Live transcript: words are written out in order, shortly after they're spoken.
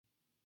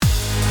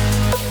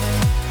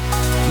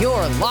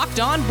Locked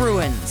On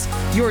Bruins,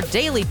 your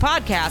daily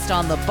podcast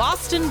on the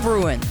Boston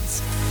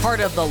Bruins. Part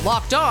of the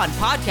Locked On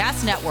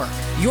Podcast Network,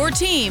 your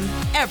team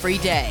every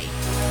day.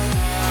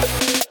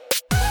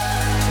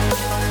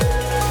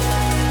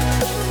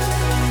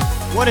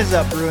 What is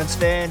up, Bruins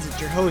fans? It's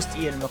your host,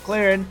 Ian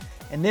McLaren,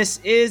 and this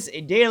is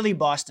a daily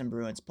Boston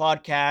Bruins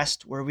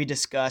podcast where we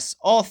discuss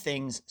all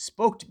things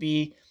Spoke to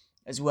Be,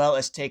 as well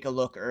as take a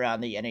look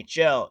around the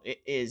NHL.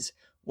 It is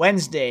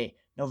Wednesday,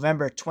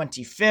 November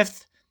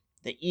 25th,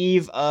 the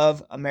eve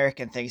of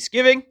American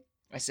Thanksgiving.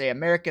 I say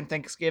American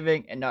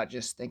Thanksgiving and not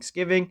just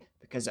Thanksgiving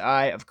because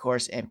I, of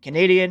course, am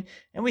Canadian,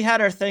 and we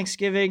had our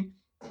Thanksgiving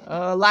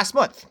last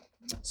month.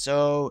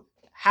 So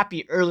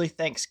happy early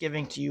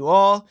Thanksgiving to you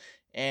all,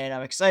 and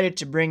I'm excited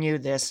to bring you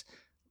this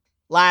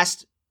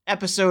last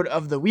episode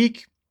of the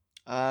week,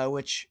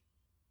 which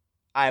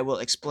I will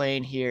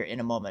explain here in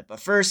a moment. But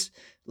first,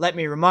 let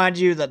me remind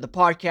you that the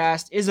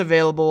podcast is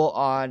available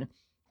on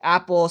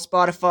Apple,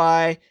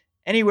 Spotify,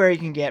 anywhere you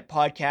can get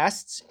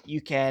podcasts.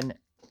 You can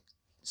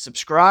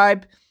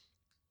subscribe,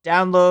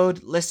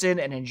 download, listen,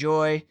 and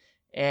enjoy.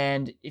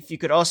 And if you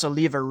could also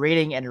leave a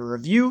rating and a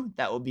review,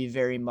 that will be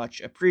very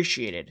much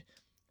appreciated.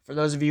 For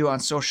those of you on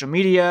social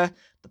media,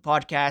 the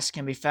podcast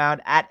can be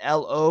found at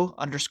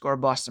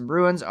LO_Boston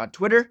Bruins on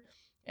Twitter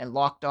and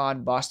Locked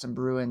On Boston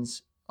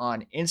Bruins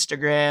on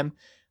Instagram.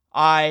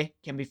 I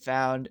can be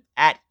found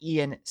at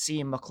Ian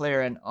C.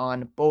 McLaren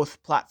on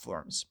both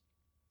platforms.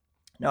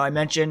 Now, I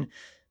mentioned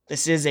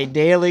this is a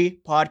daily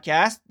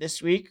podcast.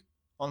 This week,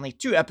 only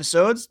 2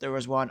 episodes. There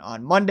was one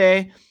on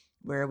Monday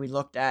where we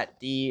looked at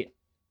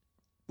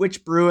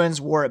which Bruins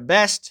wore it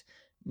best,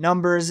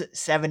 numbers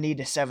 70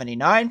 to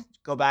 79.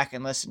 Go back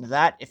and listen to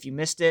that if you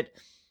missed it.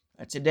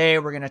 Today,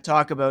 we're going to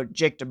talk about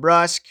Jake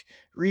DeBrusk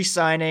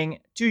re-signing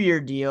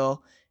 2-year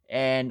deal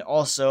and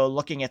also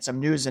looking at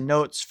some news and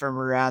notes from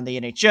around the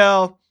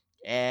NHL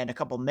and a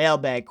couple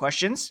mailbag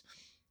questions.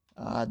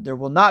 There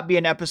will not be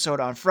an episode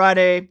on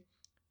Friday,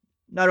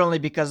 not only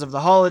because of the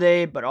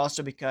holiday, but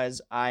also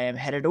because I am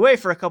headed away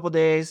for a couple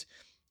days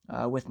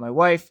with my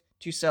wife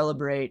to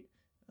celebrate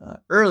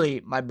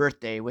early my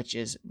birthday, which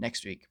is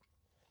next week.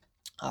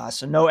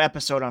 So no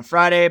episode on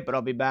Friday, but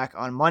I'll be back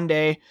on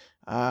Monday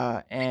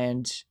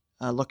and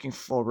looking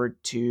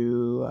forward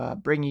to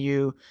bringing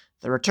you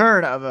the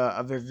return of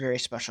a very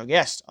special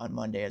guest on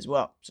Monday as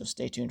well. So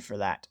stay tuned for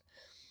that.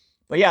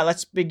 But yeah,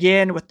 let's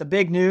begin with the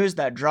big news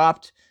that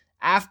dropped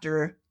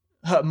after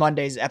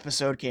Monday's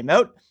episode came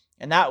out.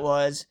 And that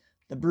was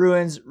the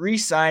Bruins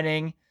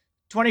re-signing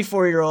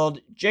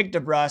 24-year-old Jake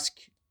DeBrusk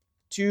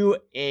to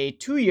a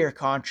 2-year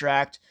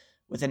contract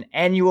with an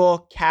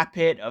annual cap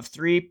hit of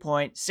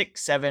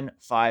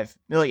 $3.675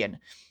 million.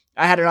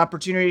 I had an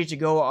opportunity to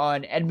go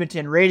on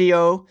Edmonton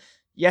radio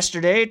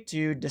yesterday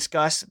to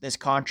discuss this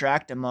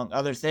contract, among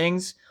other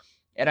things.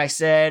 And I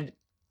said,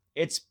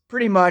 it's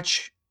pretty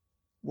much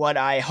what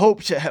I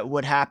hoped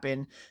would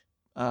happen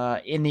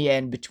in the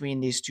end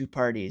between these two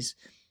parties.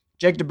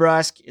 Jake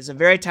DeBrusk is a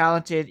very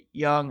talented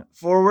young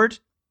forward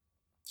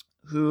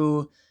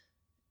who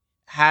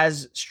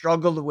has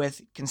struggled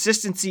with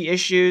consistency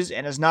issues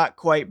and has not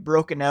quite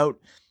broken out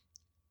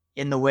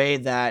in the way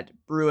that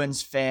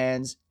Bruins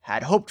fans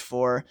had hoped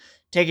for,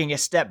 taking a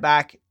step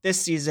back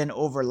this season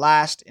over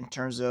last in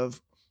terms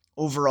of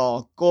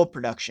overall goal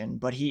production.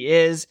 But he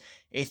is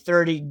a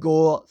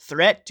 30-goal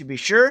threat, to be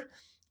sure,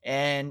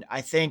 and I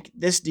think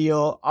this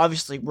deal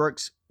obviously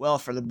works well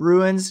for the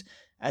Bruins,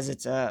 as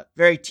it's a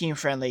very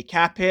team-friendly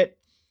cap hit,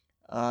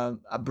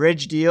 a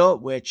bridge deal,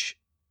 which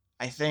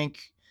I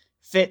think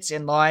fits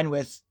in line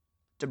with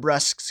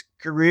DeBrusk's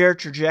career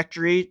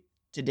trajectory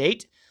to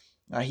date.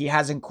 He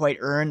hasn't quite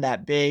earned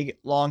that big,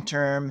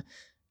 long-term,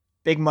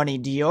 big-money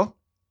deal.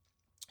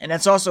 And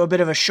that's also a bit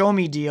of a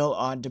show-me deal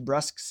on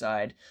DeBrusk's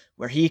side,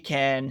 where he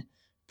can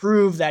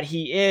prove that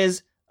he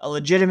is a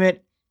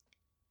legitimate,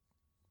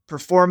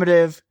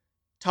 performative,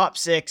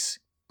 top-6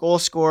 goal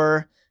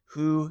scorer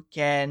who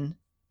can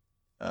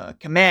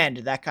command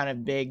that kind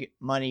of big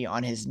money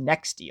on his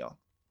next deal.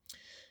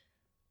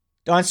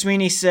 Don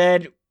Sweeney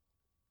said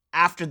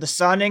after the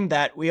signing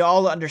that we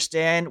all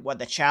understand what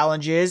the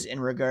challenge is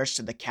in regards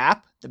to the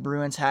cap. The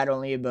Bruins had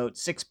only about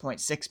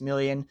 $6.6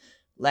 million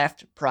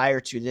left prior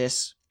to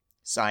this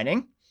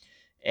signing.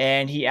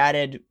 And he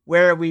added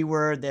where we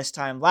were this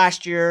time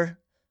last year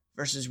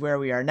versus where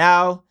we are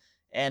now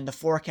and the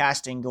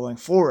forecasting going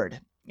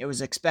forward. It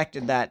was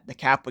expected that the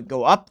cap would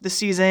go up this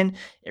season.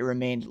 It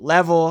remained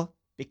level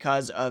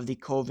because of the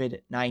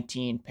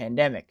COVID-19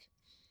 pandemic.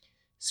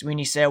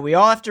 Sweeney said, we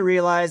all have to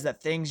realize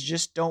that things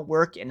just don't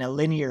work in a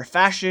linear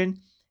fashion,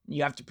 and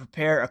you have to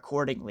prepare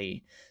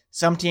accordingly.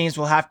 Some teams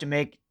will have to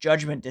make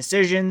judgment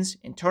decisions,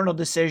 internal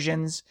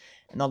decisions,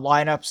 and the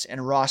lineups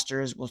and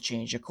rosters will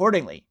change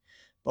accordingly.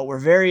 But we're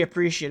very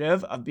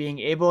appreciative of being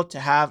able to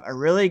have a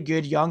really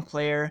good young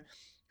player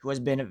who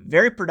has been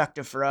very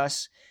productive for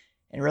us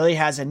and really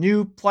has a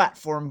new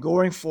platform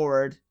going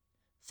forward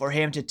for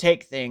him to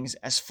take things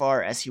as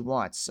far as he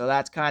wants. So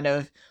that's kind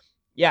of,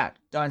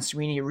 Don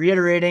Sweeney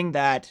reiterating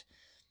that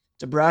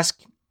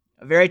DeBrusk,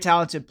 a very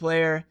talented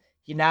player,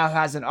 he now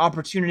has an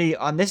opportunity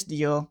on this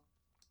deal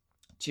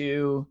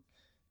to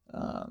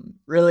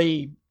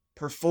really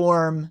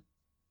perform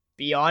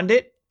beyond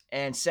it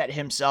and set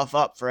himself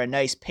up for a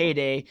nice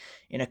payday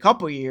in a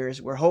couple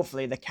years where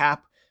hopefully the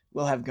cap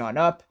will have gone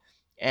up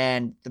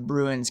and the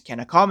Bruins can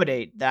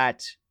accommodate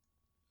that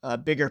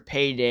bigger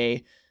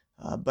payday.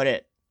 But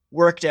it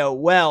worked out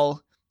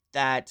well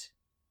that,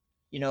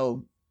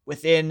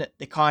 within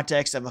the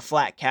context of a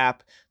flat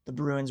cap, the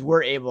Bruins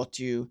were able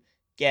to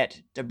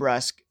get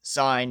DeBrusk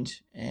signed.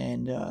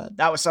 And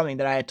that was something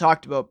that I had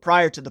talked about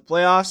prior to the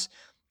playoffs,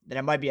 that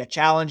it might be a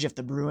challenge if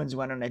the Bruins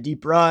went on a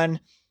deep run.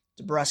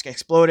 DeBrusk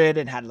exploded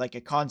and had like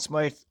a Conn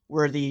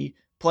Smythe-worthy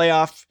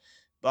playoff,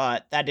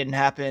 but that didn't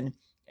happen.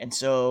 And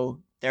so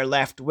they're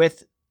left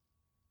with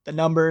the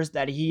numbers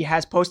that he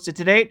has posted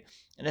to date.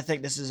 And I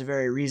think this is a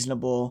very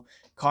reasonable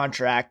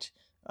contract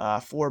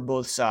for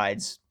both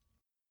sides.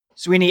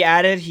 Sweeney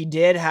added he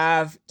did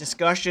have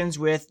discussions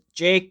with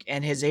Jake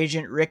and his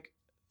agent Rick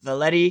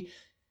Valletti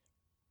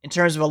in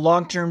terms of a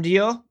long-term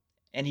deal,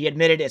 and he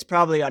admitted it's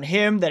probably on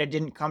him that it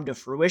didn't come to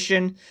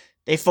fruition.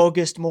 They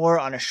focused more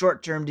on a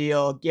short-term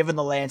deal given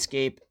the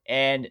landscape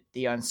and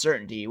the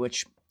uncertainty,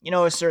 which,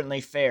 is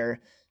certainly fair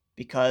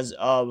because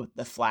of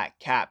the flat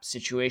cap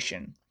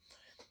situation.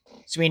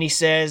 Sweeney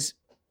says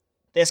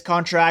this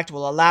contract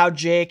will allow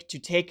Jake to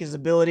take his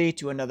ability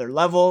to another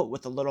level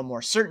with a little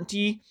more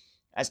certainty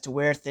as to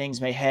where things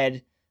may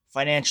head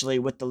financially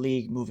with the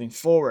league moving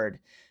forward.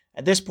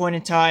 At this point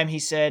in time, he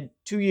said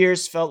 2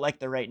 years felt like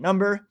the right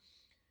number.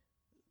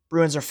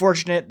 Bruins are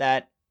fortunate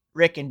that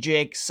Rick and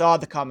Jake saw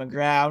the common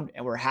ground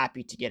and were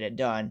happy to get it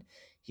done.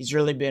 He's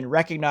really been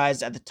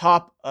recognized at the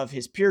top of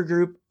his peer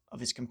group, of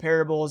his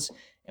comparables,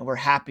 and we're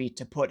happy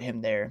to put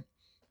him there.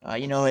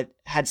 It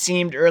had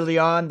seemed early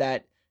on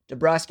that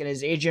DeBrusk and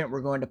his agent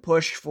were going to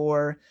push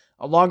for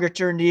a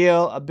longer-term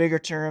deal, a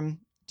bigger-term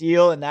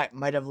deal, and that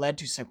might have led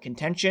to some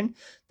contention.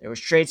 There was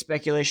trade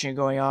speculation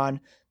going on,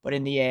 but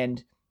in the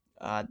end,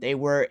 they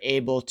were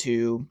able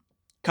to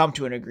come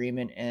to an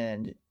agreement,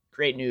 and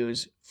great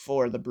news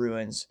for the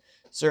Bruins,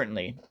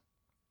 certainly.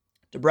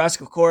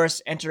 DeBrusk, of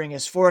course, entering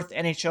his fourth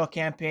NHL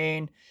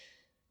campaign,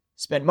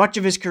 spent much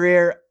of his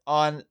career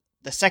on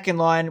the second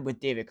line with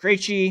David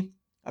Krejci,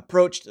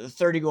 approached the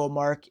 30-goal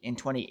mark in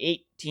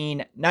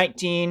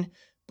 2018-19,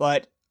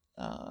 but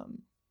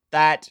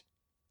that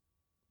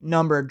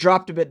number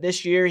dropped a bit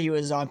this year. He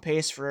was on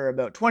pace for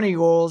about 20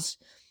 goals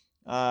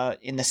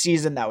in the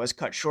season that was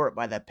cut short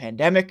by the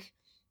pandemic.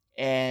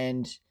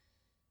 And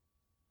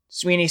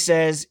Sweeney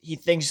says he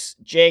thinks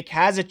Jake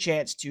has a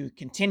chance to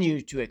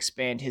continue to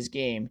expand his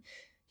game.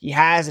 He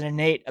has an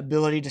innate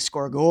ability to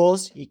score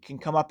goals. He can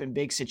come up in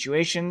big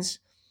situations.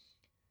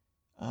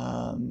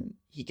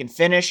 He can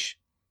finish,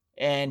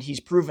 and he's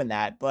proven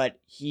that, but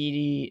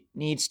he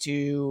needs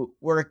to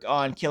work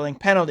on killing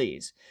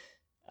penalties,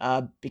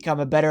 become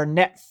a better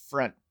net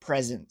front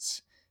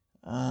presence,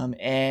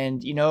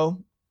 and,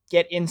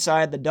 get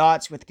inside the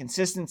dots with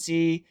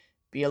consistency,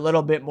 be a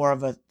little bit more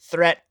of a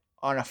threat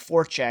on a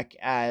forecheck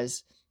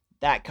as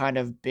that kind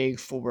of big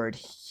forward.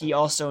 He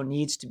also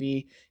needs to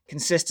be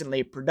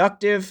consistently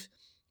productive.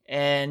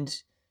 And,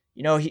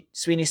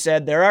 Sweeney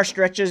said there are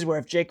stretches where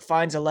if Jake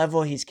finds a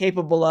level he's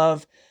capable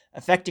of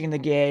affecting the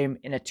game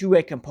in a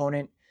two-way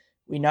component,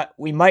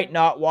 we might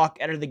not walk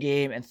out of the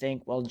game and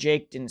think, well,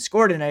 Jake didn't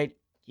score tonight,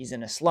 he's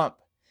in a slump.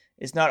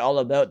 It's not all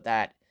about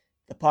that.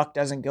 The puck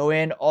doesn't go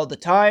in all the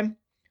time.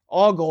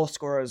 All goal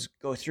scorers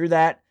go through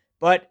that.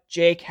 But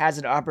Jake has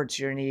an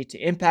opportunity to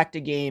impact a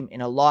game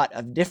in a lot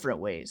of different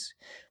ways.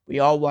 We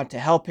all want to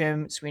help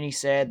him, Sweeney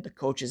said, the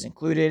coaches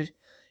included.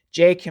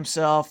 Jake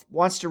himself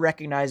wants to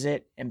recognize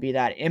it and be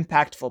that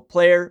impactful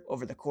player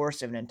over the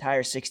course of an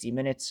entire 60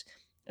 minutes,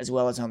 as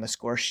well as on the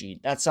score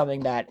sheet. That's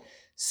something that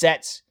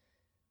sets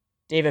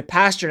David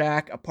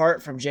Pastrnak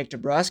apart from Jake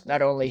DeBrusk,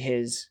 not only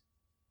his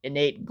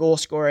innate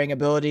goal-scoring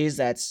abilities,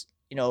 that's,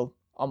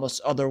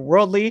 almost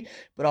otherworldly,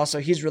 but also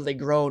he's really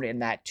grown in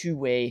that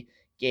two-way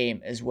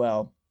game as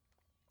well.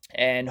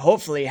 And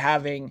hopefully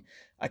having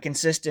a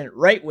consistent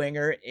right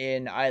winger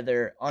in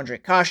either Andre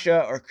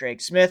Kasha or Craig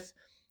Smith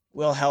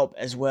will help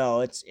as well.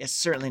 It's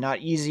certainly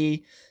not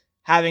easy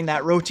having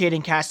that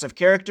rotating cast of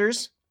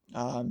characters.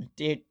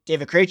 David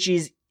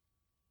Krejci's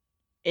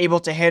able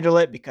to handle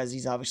it because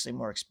he's obviously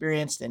more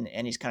experienced and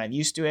he's kind of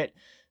used to it.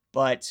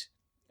 But,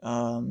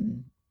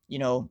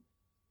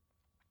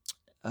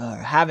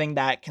 having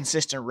that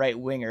consistent right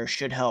winger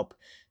should help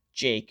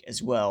Jake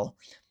as well.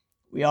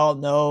 We all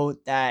know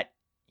that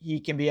he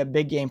can be a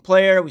big game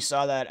player. We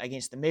saw that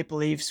against the Maple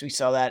Leafs. We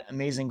saw that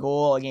amazing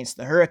goal against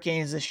the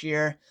Hurricanes this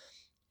year.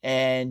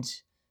 And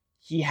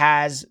he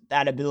has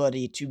that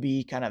ability to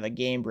be kind of a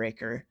game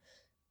breaker.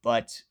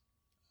 But,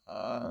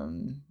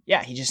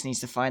 he just needs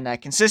to find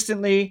that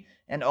consistently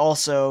and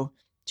also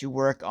to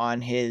work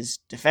on his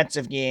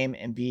defensive game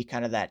and be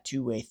kind of that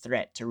two-way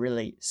threat to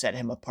really set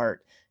him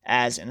apart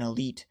as an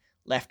elite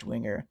left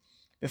winger.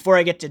 Before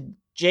I get to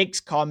Jake's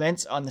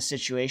comments on the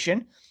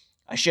situation,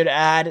 I should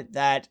add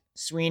that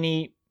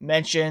Sweeney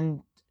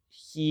mentioned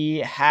he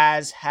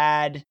has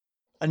had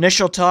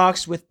Initial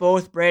talks with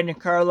both Brandon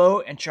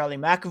Carlo and Charlie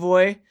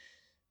McAvoy,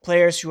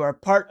 players who are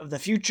part of the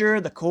future,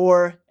 the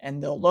core,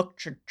 and they'll look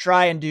to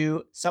try and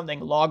do something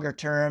longer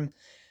term.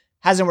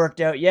 Hasn't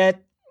worked out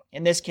yet.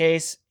 In this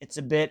case, it's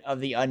a bit of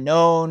the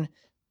unknown,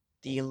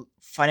 the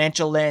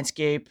financial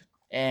landscape,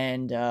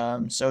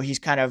 and so he's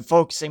kind of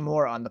focusing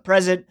more on the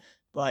present,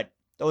 but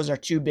those are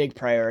two big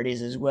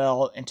priorities as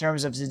well. In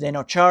terms of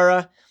Zdeno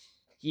Chara,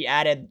 he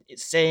added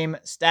same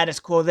status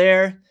quo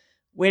there,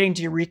 waiting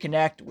to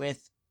reconnect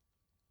with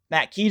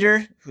Matt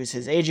Keeter, who's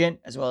his agent,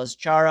 as well as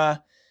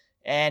Chara.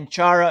 And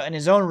Chara, in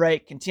his own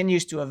right,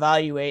 continues to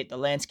evaluate the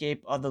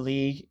landscape of the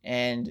league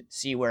and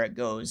see where it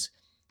goes.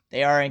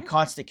 They are in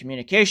constant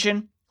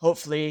communication.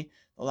 Hopefully,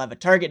 they'll have a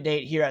target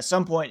date here at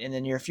some point in the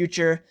near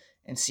future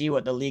and see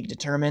what the league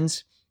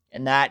determines.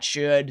 And that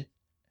should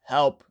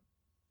help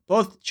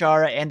both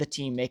Chara and the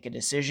team make a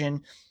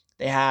decision.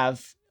 They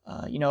have,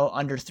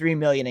 under $3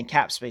 million in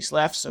cap space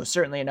left, so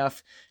certainly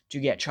enough to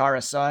get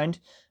Chara signed.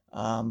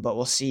 But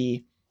we'll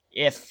see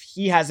if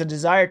he has a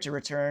desire to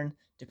return,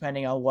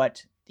 depending on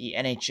what the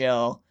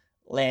NHL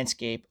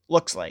landscape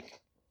looks like.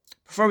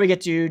 Before we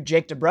get to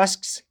Jake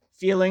DeBrusk's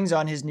feelings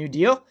on his new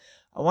deal,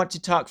 I want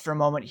to talk for a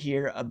moment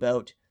here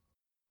about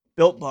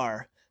Built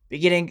Bar.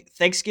 Beginning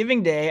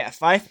Thanksgiving Day at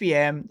 5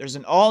 p.m., there's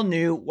an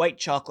all-new white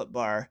chocolate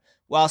bar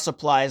while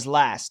supplies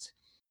last.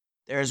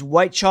 There's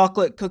white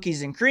chocolate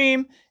cookies and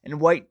cream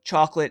and white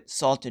chocolate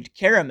salted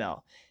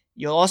caramel.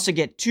 You'll also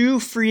get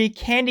 2 free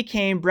candy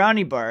cane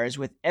brownie bars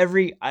with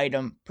every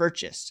item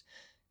purchased,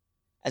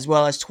 as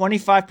well as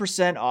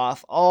 25%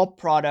 off all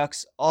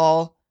products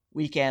all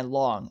weekend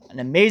long. An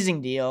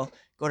amazing deal.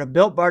 Go to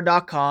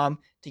BuiltBar.com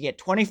to get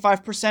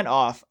 25%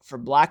 off for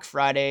Black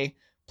Friday.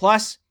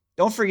 Plus,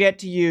 don't forget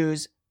to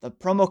use the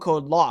promo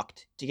code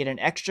LOCKED to get an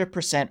extra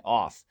 %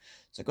 off.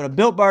 So go to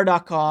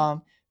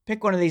BuiltBar.com,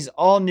 pick one of these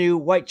all-new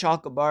white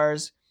chocolate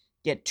bars,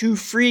 get 2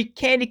 free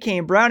candy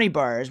cane brownie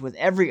bars with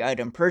every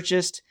item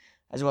purchased,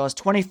 as well as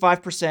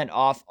 25%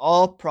 off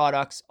all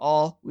products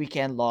all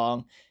weekend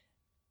long,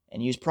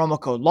 and use promo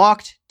code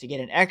LOCKED to get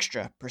an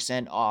extra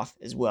 % off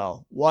as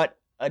well. What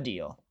a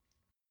deal.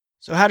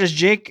 So how does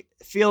Jake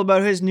feel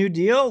about his new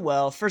deal?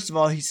 Well, first of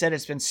all, he said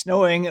it's been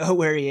snowing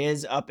where he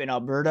is up in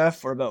Alberta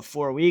for about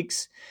 4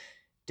 weeks.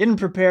 Didn't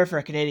prepare for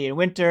a Canadian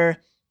winter.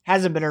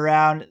 Hasn't been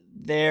around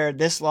there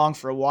this long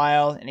for a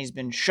while, and he's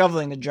been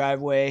shoveling the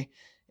driveway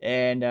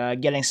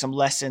and getting some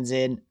lessons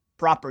in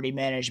property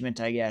management,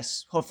 I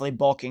guess. Hopefully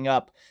bulking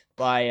up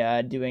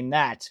by doing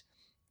that.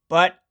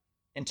 But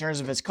in terms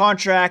of his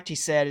contract, he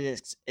said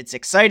it's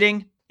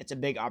exciting. It's a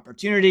big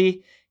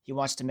opportunity. He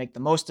wants to make the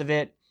most of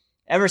it.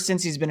 Ever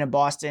since he's been in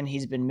Boston,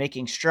 he's been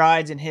making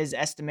strides in his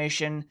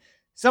estimation.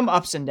 Some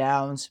ups and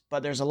downs,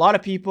 but there's a lot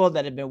of people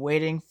that have been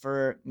waiting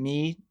for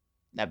me,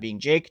 that being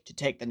Jake, to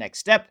take the next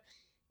step,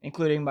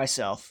 including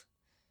myself.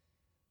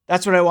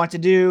 That's what I want to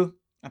do.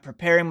 I'm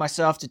preparing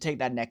myself to take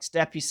that next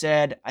step, he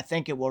said. I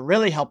think it will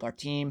really help our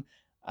team.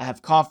 I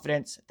have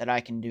confidence that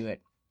I can do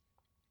it,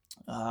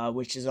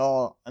 which is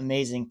all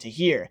amazing to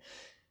hear.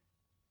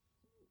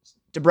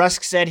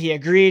 DeBrusk said he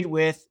agreed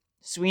with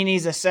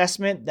Sweeney's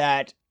assessment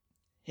that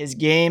his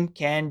game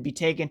can be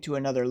taken to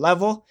another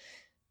level.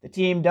 The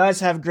team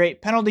does have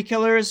great penalty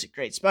killers,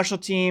 great special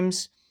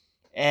teams,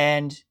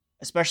 and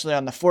especially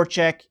on the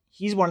forecheck,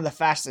 he's one of the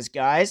fastest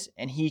guys,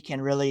 and he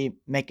can really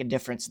make a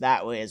difference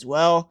that way as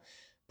well.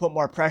 Put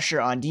more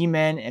pressure on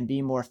D-men and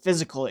be more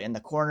physical in the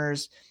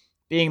corners,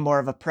 being more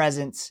of a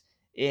presence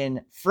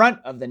in front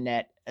of the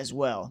net as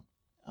well.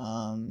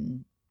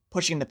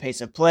 Pushing the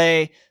pace of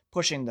play,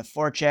 pushing the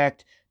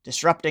forecheck,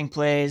 disrupting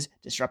plays,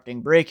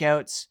 disrupting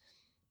breakouts.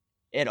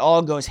 It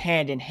all goes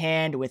hand in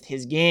hand with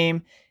his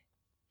game.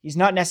 He's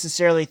not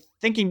necessarily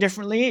thinking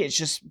differently. It's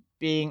just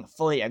being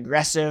fully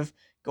aggressive,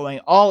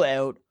 going all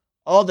out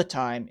all the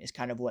time is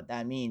kind of what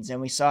that means. And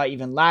we saw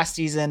even last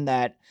season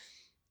that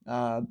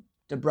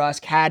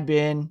DeBrusk had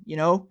been,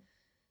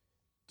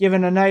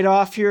 given a night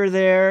off here or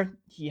there.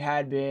 He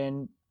had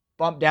been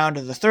bumped down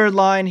to the third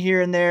line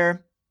here and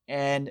there.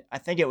 And I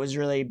think it was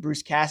really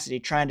Bruce Cassidy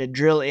trying to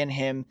drill in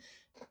him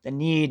the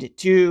need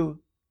to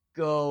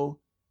go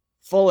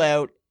full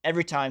out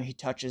every time he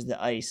touches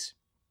the ice.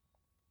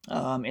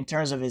 In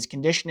terms of his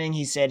conditioning,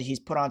 he said he's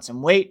put on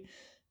some weight,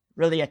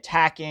 really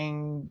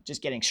attacking,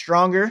 just getting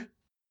stronger.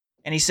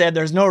 And he said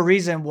there's no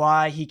reason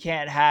why he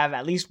can't have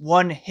at least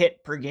 1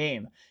 hit per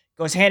game.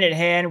 Goes hand in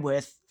hand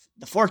with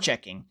the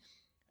forechecking.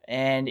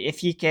 And if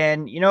he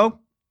can,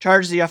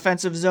 charge the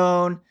offensive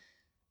zone,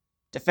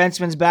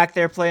 defenseman's back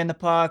there playing the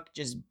puck,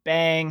 just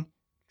bang,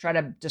 try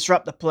to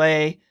disrupt the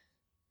play,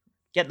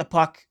 get the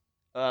puck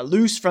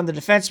loose from the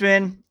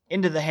defenseman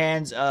into the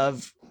hands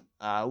of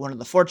one of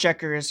the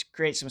forecheckers,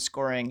 create some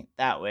scoring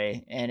that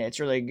way. And it's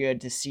really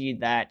good to see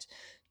that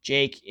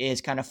Jake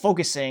is kind of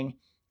focusing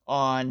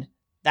on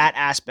that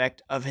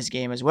aspect of his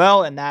game as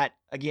well. And that,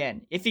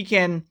 again, if he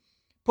can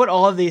put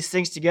all of these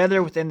things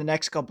together within the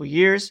next couple of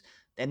years,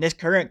 then this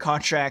current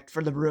contract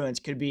for the Bruins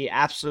could be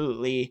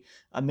absolutely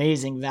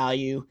amazing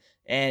value,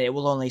 and it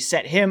will only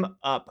set him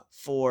up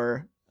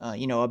for,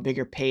 a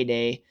bigger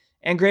payday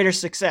and greater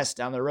success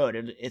down the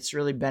road. It's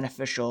really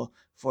beneficial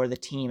for the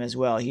team as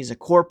well. He's a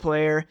core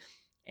player,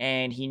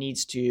 and he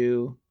needs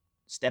to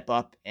step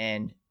up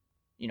and,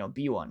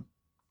 be one.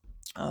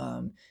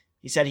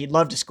 He said he'd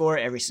love to score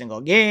every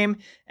single game.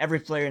 Every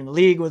player in the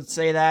league would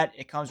say that.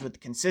 It comes with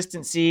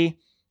consistency.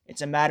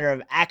 It's a matter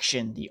of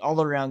action, the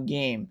all-around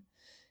game.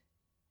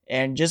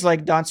 And just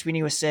like Don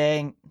Sweeney was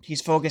saying,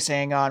 he's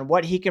focusing on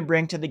what he can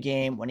bring to the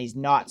game when he's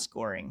not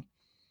scoring.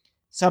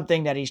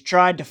 Something that he's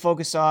tried to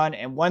focus on,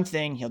 and one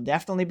thing he'll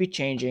definitely be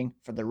changing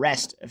for the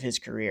rest of his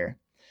career.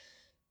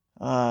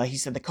 He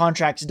said the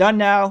contract's done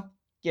now.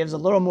 Gives a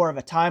little more of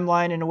a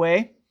timeline in a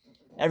way.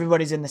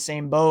 Everybody's in the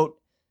same boat.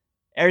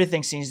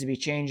 Everything seems to be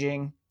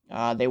changing.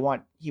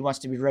 He wants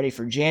to be ready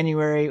for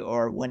January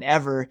or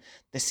whenever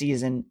the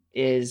season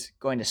is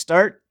going to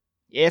start.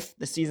 If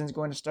the season's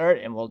going to start,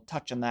 and we'll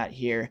touch on that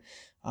here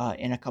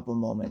in a couple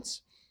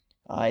moments.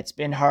 It's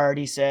been hard,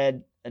 he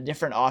said, a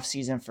different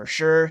offseason for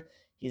sure.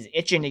 He's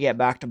itching to get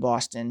back to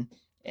Boston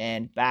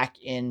and back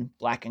in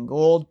black and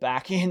gold,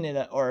 back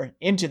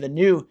into the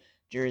new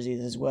jerseys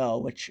as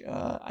well, which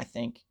I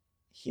think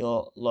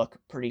he'll look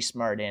pretty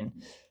smart in.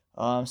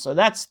 So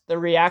that's the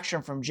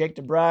reaction from Jake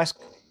DeBrusk.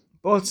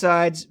 Both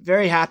sides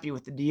very happy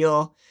with the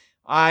deal.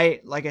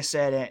 Like I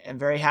said, am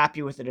very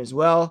happy with it as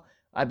well.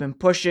 I've been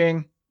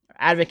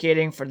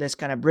advocating for this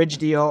kind of bridge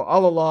deal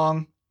all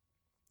along.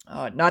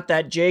 Not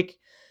that Jake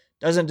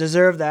doesn't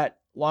deserve that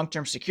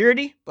long-term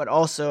security, but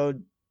also,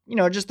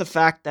 just the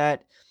fact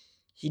that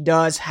he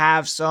does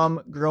have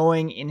some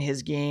growing in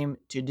his game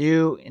to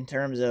do in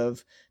terms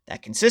of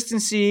that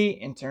consistency,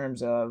 in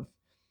terms of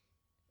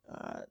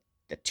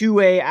the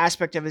two-way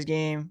aspect of his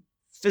game,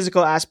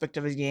 physical aspect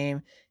of his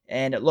game,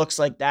 and it looks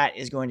like that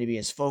is going to be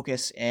his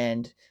focus,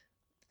 and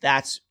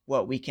that's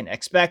what we can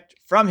expect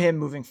from him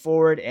moving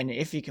forward. And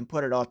if he can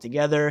put it all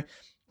together,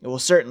 it will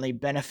certainly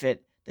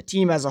benefit the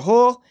team as a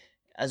whole,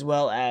 as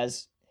well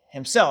as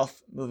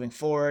himself moving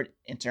forward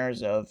in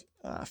terms of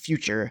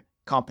future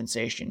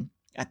compensation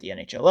at the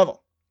NHL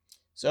level.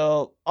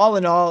 So all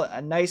in all,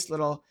 a nice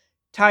little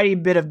tidy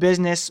bit of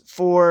business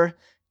for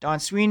Don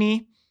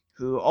Sweeney,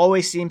 who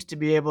always seems to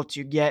be able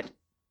to get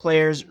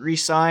players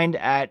re-signed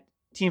at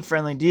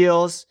team-friendly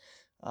deals.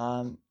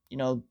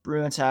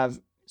 Bruins have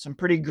some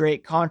pretty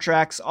great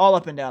contracts all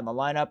up and down the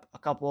lineup. A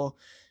couple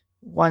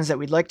ones that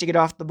we'd like to get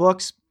off the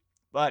books,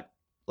 but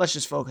let's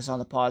just focus on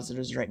the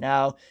positives right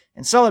now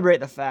and celebrate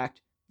the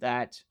fact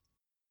that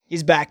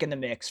he's back in the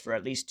mix for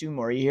at least 2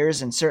 more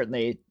years. And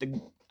certainly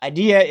the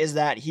idea is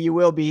that he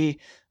will be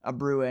a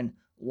Bruin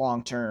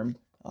long-term.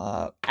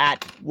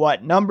 At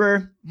what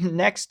number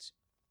next?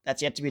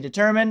 That's yet to be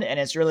determined, and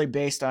it's really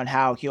based on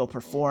how he'll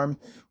perform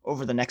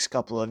over the next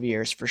couple of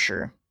years for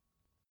sure.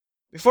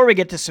 Before we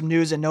get to some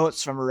news and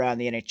notes from around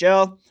the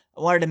NHL,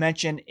 I wanted to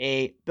mention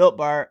a Built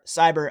Bar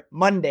Cyber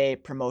Monday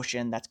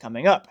promotion that's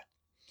coming up.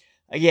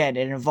 Again,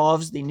 it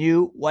involves the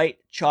new white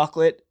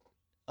chocolate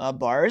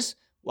bars.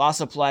 While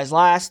supplies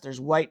last, there's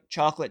white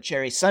chocolate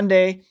cherry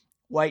sundae,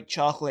 white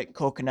chocolate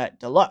coconut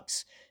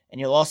deluxe, and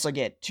you'll also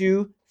get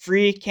 2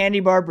 free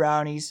candy bar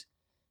brownies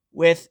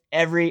with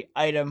every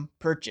item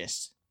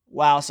purchased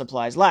while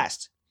supplies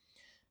last.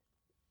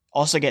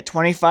 Also get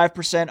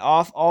 25%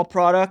 off all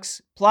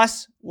products,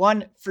 plus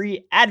 1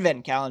 free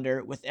advent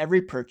calendar with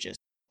every purchase.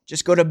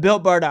 Just go to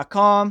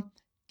BuiltBar.com,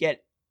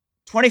 get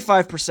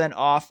 25%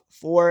 off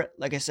for,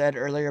 like I said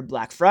earlier,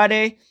 Black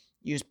Friday.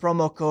 Use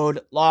promo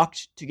code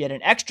LOCKED to get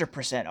an extra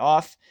 %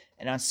 off.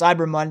 And on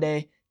Cyber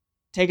Monday,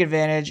 take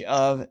advantage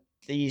of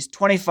these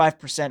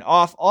 25%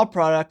 off all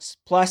products,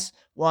 plus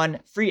 1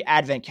 free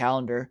advent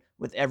calendar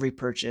with every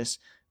purchase.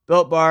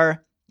 Built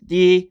Bar,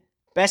 the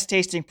best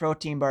tasting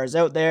protein bars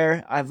out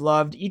there. I've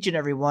loved each and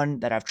every one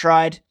that I've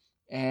tried,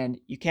 and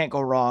you can't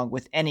go wrong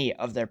with any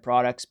of their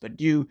products, but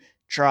do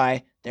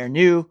try their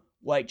new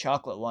white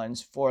chocolate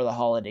ones for the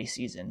holiday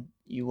season.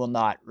 You will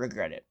not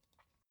regret it.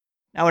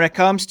 Now, when it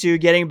comes to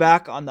getting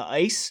back on the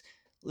ice,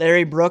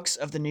 Larry Brooks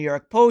of the New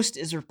York Post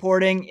is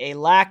reporting a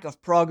lack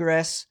of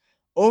progress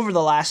over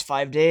the last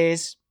 5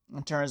 days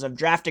in terms of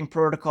drafting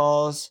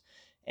protocols,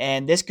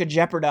 and this could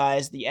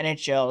jeopardize the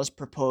NHL's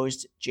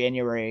proposed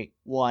January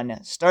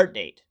 1 start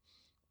date.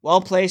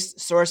 Well-placed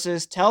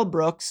sources tell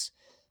Brooks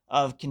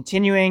of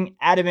continuing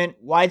adamant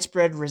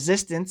widespread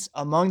resistance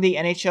among the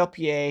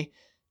NHLPA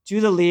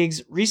to the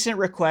league's recent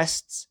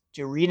requests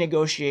to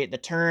renegotiate the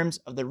terms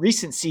of the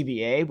recent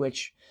CBA,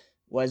 which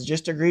was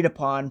just agreed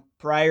upon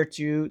prior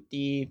to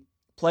the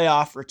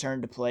playoff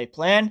return to play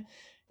plan.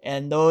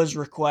 And those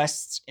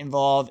requests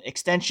involve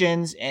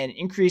extensions and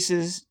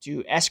increases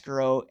to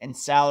escrow and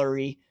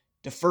salary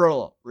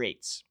deferral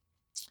rates.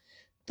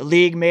 The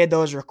league made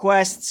those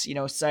requests,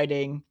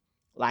 citing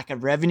lack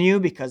of revenue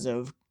because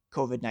of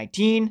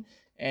COVID-19,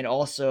 and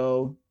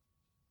also,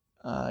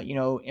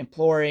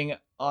 imploring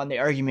on the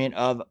argument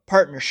of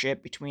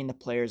partnership between the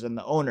players and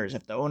the owners.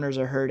 If the owners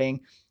are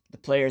hurting, the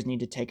players need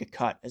to take a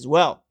cut as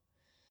well.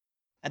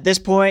 At this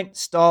point,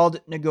 stalled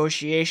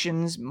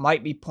negotiations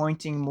might be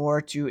pointing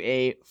more to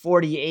a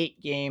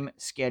 48-game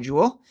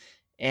schedule.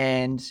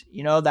 And,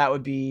 that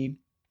would be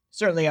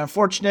certainly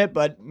unfortunate,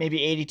 but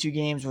maybe 82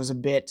 games was a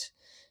bit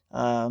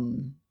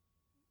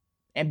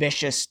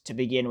ambitious to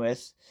begin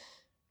with.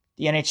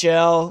 The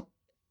NHL,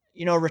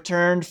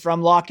 returned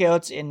from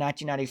lockouts in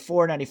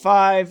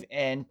 1994-95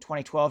 and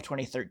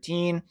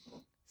 2012-2013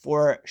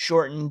 for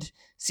shortened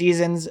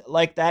seasons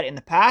like that in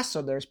the past.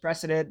 So there's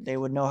precedent. They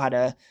would know how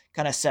to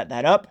kind of set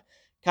that up.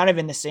 Kind of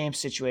in the same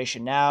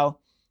situation now.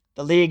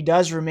 The league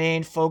does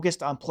remain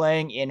focused on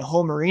playing in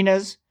home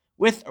arenas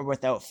with or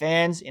without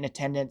fans in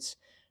attendance,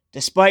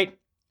 despite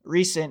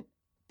recent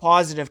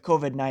positive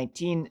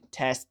COVID-19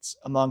 tests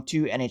among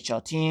two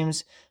NHL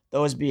teams,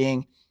 those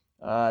being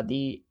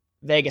the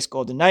Vegas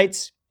Golden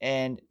Knights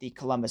and the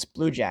Columbus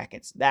Blue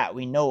Jackets that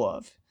we know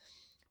of.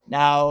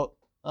 Now,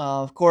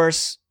 of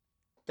course,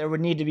 there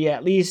would need to be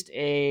at least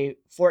a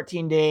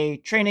 14-day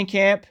training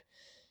camp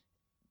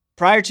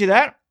prior to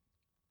that,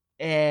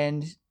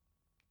 and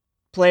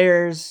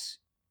players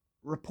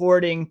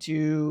reporting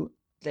to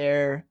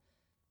their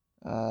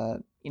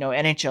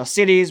NHL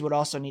cities would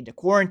also need to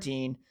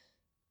quarantine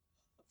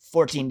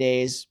 14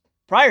 days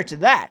prior to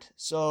that.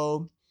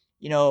 So,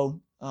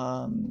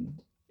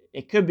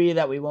 it could be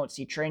that we won't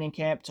see training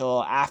camp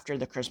till after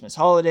the Christmas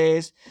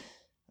holidays.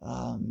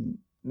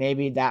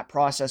 Maybe that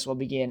process will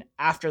begin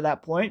after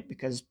that point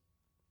because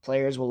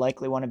players will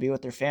likely want to be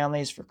with their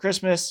families for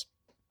Christmas.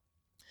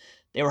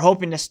 They were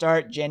hoping to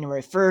start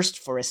January 1st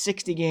for a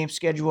 60-game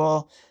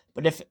schedule,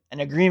 but if an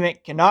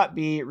agreement cannot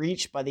be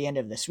reached by the end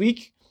of this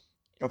week,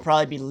 it'll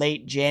probably be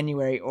late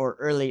January or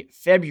early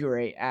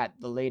February at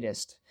the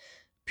latest.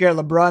 Pierre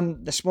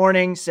LeBrun this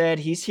morning said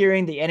he's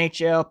hearing the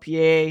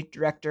NHLPA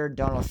Director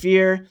Donald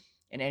Fehr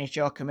and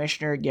NHL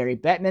Commissioner Gary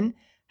Bettman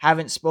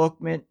haven't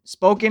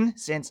spoken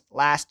since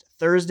last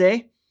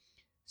Thursday.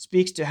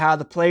 Speaks to how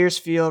the players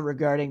feel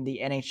regarding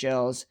the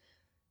NHL's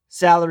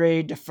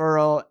salary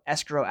deferral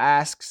escrow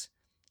asks.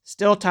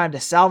 Still time to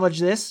salvage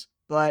this,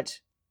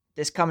 but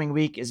this coming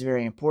week is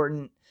very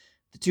important.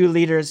 The two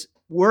leaders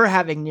were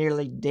having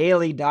nearly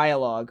daily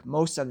dialogue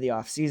most of the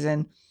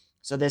offseason,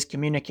 so this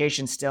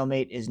communication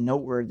stalemate is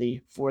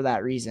noteworthy for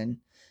that reason.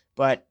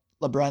 But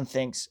LeBrun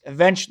thinks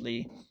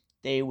eventually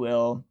they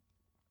will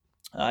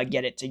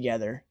get it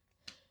together.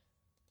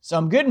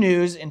 Some good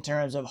news in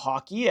terms of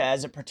hockey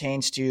as it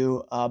pertains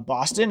to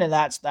Boston, and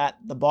that's that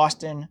the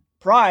Boston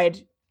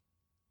Pride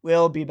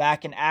will be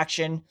back in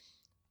action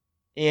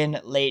in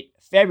late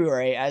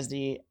February as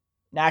the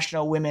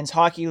National Women's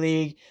Hockey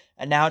League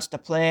announced a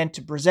plan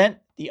to present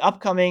the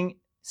upcoming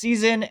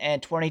season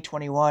and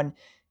 2021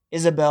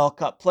 Isabel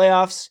Cup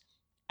playoffs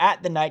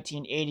at the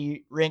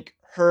 1980 rink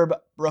Herb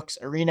Brooks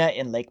Arena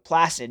in Lake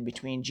Placid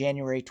between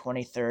January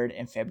 23rd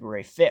and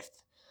February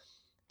 5th.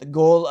 The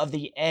goal of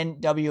the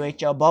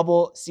NWHL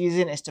bubble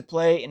season is to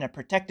play in a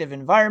protective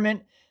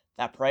environment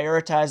that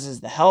prioritizes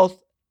the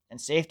health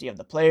and safety of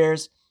the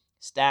players,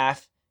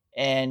 staff,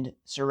 and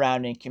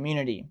surrounding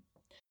community.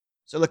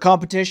 So the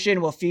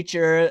competition will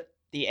feature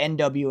the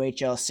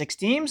NWHL 6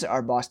 teams,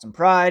 our Boston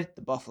Pride,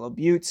 the Buffalo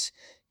Beauts,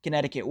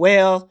 Connecticut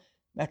Whale,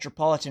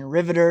 Metropolitan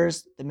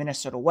Riveters, the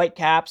Minnesota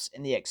Whitecaps,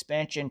 and the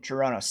expansion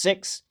Toronto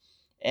Six.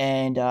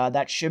 And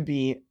that should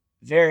be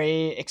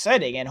very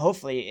exciting, and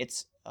hopefully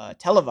it's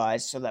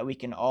televised so that we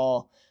can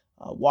all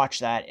watch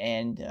that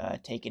and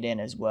take it in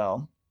as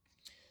well.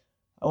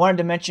 I wanted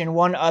to mention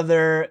one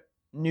other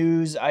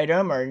news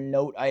item or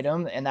note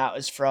item, and that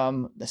was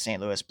from the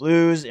St. Louis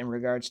Blues in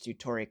regards to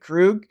Torrey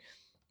Krug,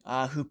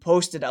 who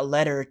posted a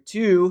letter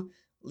to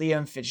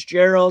Liam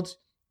Fitzgerald,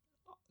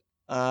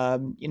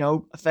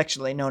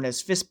 affectionately known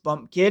as Fist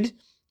Bump Kid,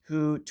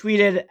 who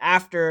tweeted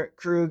after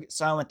Krug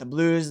signed with the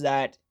Blues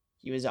that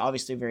he was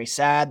obviously very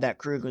sad that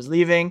Krug was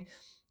leaving.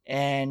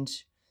 And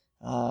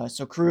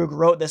so Krug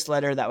wrote this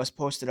letter that was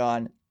posted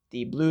on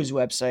the Blues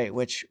website,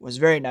 which was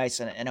very nice,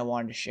 and I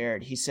wanted to share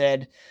it. He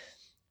said,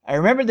 "I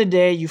remember the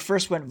day you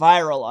first went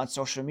viral on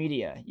social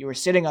media. You were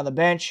sitting on the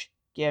bench,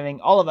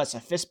 giving all of us a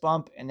fist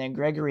bump, and then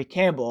Gregory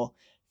Campbell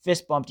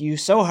fist bumped you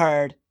so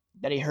hard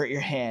that he hurt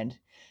your hand.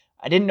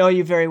 I didn't know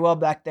you very well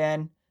back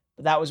then,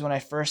 but that was when I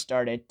first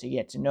started to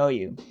get to know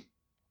you.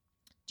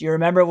 Do you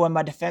remember when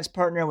my defense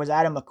partner was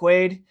Adam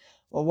McQuaid?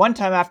 Well, one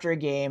time after a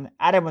game,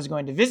 Adam was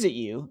going to visit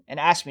you and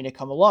asked me to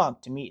come along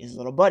to meet his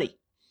little buddy.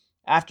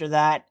 After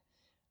that,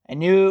 I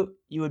knew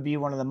you would be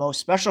one of the most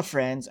special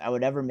friends I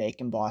would ever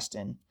make in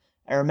Boston.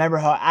 I remember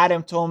how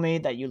Adam told me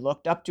that you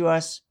looked up to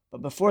us,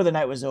 but before the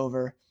night was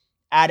over,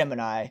 Adam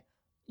and I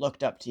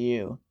looked up to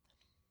you."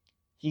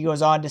 He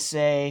goes on to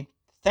say,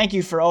 "Thank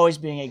you for always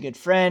being a good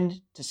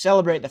friend. To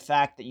celebrate the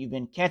fact that you've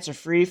been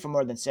cancer-free for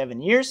more than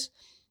 7 years,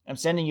 I'm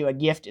sending you a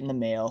gift in the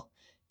mail.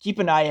 Keep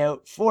an eye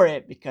out for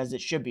it because it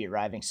should be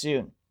arriving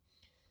soon.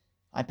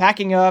 I'm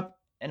packing up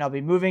and I'll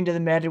be moving to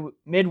the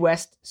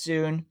Midwest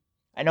soon.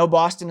 I know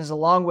Boston is a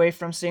long way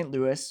from St.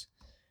 Louis,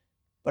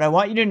 but I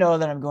want you to know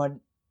that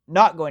I'm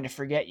not going to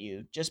forget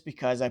you just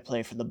because I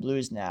play for the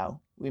Blues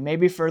now. We may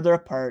be further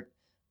apart,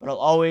 but I'll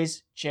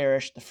always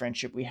cherish the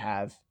friendship we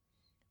have.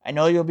 I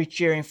know you'll be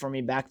cheering for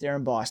me back there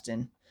in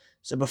Boston.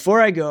 So before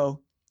I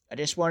go, I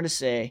just wanted to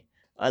say,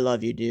 I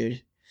love you,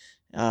 dude."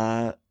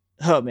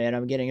 Oh man,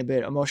 I'm getting a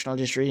bit emotional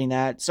just reading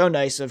that. So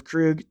nice of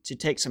Krug to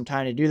take some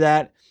time to do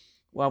that.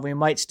 While we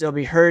might still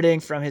be hurting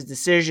from his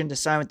decision to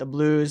sign with the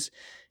Blues,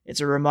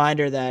 it's a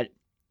reminder that,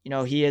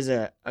 he is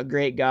a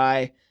great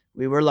guy.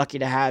 We were lucky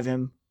to have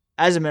him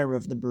as a member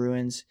of the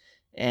Bruins,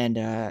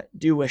 and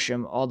do wish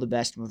him all the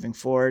best moving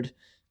forward.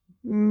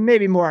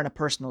 Maybe more on a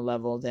personal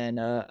level than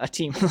a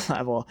team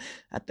level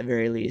at the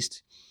very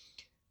least.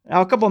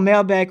 Now, a couple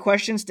mailbag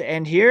questions to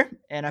end here,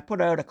 and I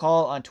put out a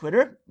call on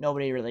Twitter.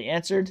 Nobody really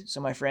answered,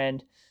 so my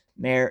friend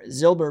Mayor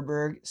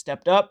Zilberberg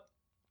stepped up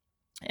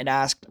and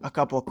asked a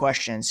couple of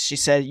questions. She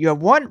said, you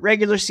have one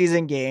regular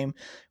season game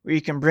where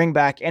you can bring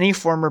back any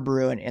former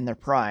Bruin in their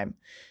prime.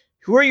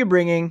 Who are you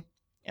bringing,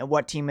 and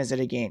what team is it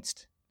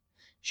against?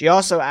 She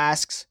also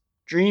asks,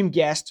 dream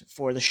guest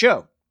for the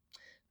show.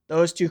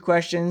 Those two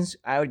questions,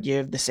 I would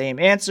give the same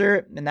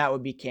answer, and that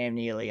would be Cam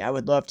Neely. I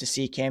would love to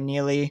see Cam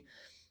Neely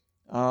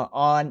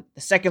on the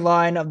second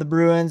line of the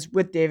Bruins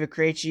with David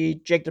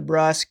Krejci, Jake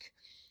DeBrusk,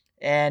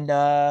 and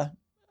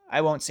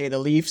I won't say the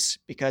Leafs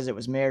because it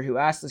was Mayor who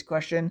asked this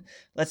question.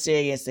 Let's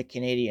say against the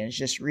Canadiens,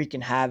 just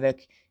wreaking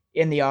havoc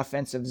in the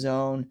offensive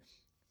zone,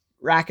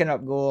 racking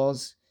up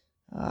goals,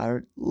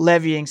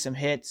 levying some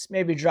hits,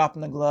 maybe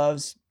dropping the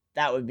gloves.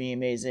 That would be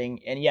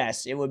amazing. And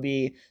yes, it would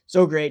be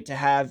so great to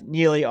have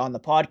Neely on the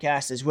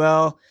podcast as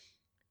well.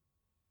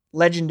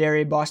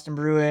 Legendary Boston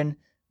Bruin,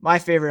 my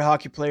favorite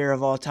hockey player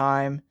of all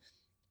time,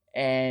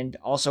 and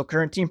also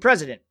current team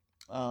president,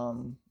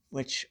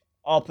 which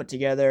all put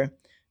together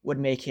would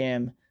make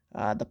him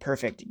the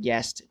perfect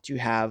guest to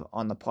have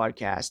on the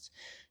podcast.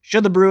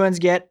 Should the Bruins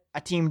get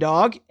a team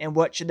dog, and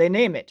what should they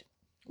name it?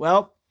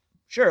 Well,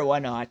 sure, why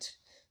not?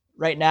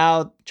 Right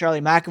now, Charlie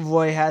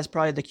McAvoy has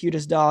probably the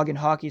cutest dog in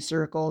hockey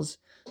circles,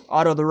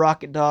 Otto the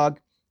Rocket Dog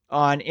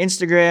on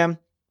Instagram.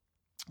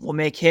 We'll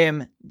make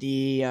him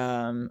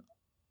the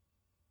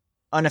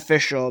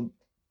unofficial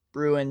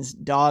Bruins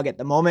dog at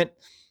the moment,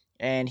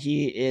 and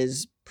he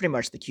is pretty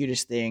much the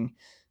cutest thing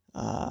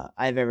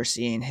I've ever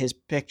seen. His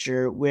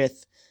picture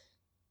with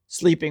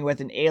sleeping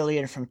with an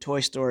alien from Toy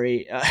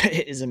Story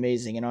is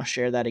amazing, and I'll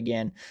share that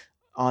again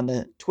on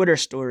the Twitter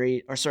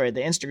story, the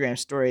Instagram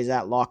stories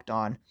at Locked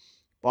On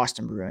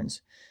Boston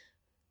Bruins.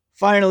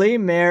 Finally,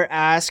 Mayor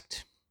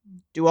asked,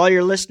 do all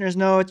your listeners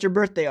know it's your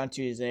birthday on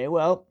Tuesday?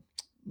 Well,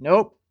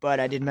 nope, but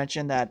I did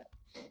mention that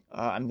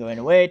I'm going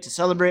away to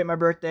celebrate my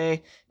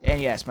birthday, and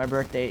yes, my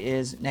birthday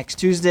is next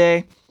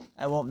Tuesday.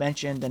 I won't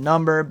mention the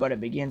number, but it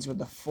begins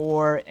with a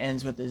 4,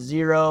 ends with a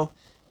 0,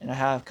 and I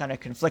have kind of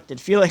conflicted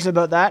feelings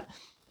about that.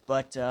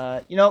 But,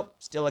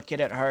 still a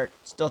kid at heart,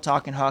 still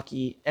talking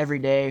hockey every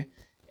day,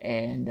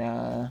 and,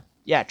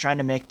 trying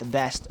to make the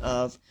best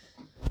of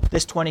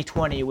this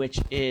 2020, which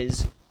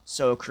is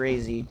so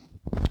crazy.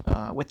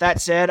 With that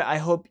said, I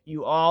hope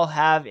you all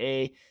have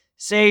a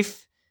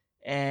safe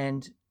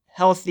and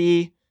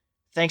healthy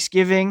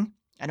Thanksgiving.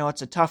 I know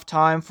it's a tough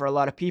time for a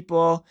lot of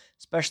people,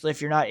 especially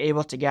if you're not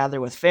able to gather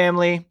with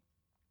family.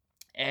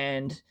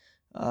 And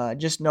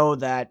just know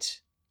that,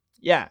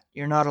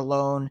 you're not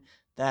alone,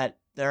 that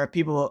there are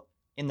people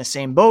in the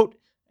same boat,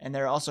 and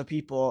there are also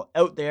people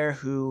out there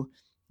who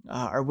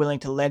are willing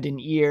to lend an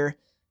ear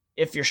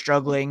if you're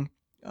struggling.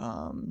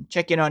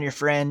 Check in on your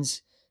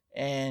friends,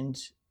 and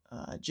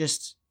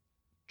just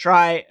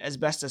try as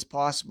best as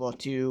possible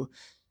to,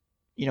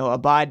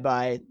 abide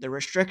by the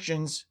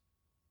restrictions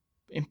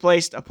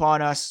placed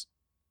upon us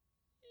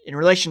in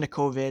relation to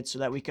COVID, so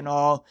that we can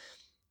all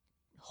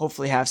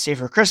hopefully have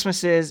safer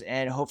Christmases,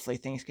 and hopefully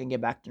things can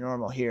get back to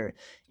normal here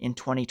in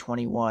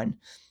 2021.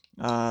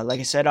 Like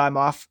I said, I'm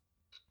off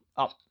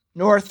up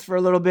north for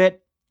a little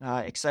bit.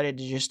 Excited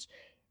to just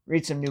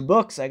read some new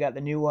books. I got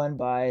the new one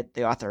by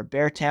the author of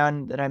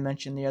Beartown that I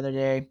mentioned the other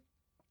day.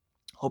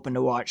 Hoping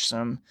to watch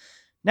some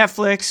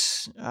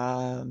Netflix.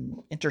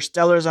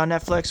 Interstellar's on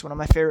Netflix, one of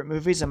my favorite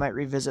movies. I might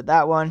revisit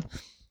that one.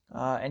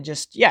 And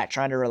just,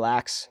 trying to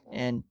relax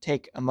and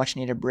take a much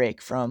needed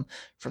break from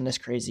this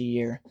crazy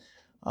year.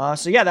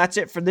 That's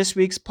it for this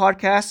week's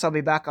podcast. I'll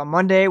be back on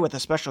Monday with a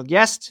special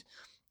guest,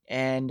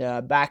 and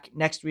back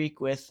next week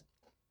with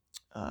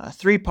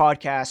 3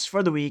 podcasts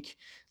for the week,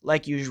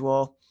 like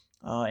usual,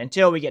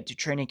 until we get to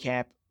training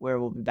camp, where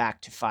we'll be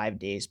back to 5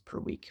 days per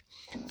week.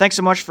 Thanks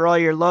so much for all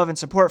your love and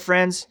support,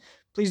 friends.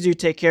 Please do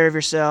take care of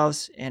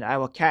yourselves, and I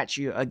will catch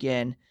you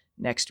again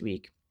next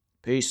week.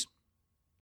 Peace.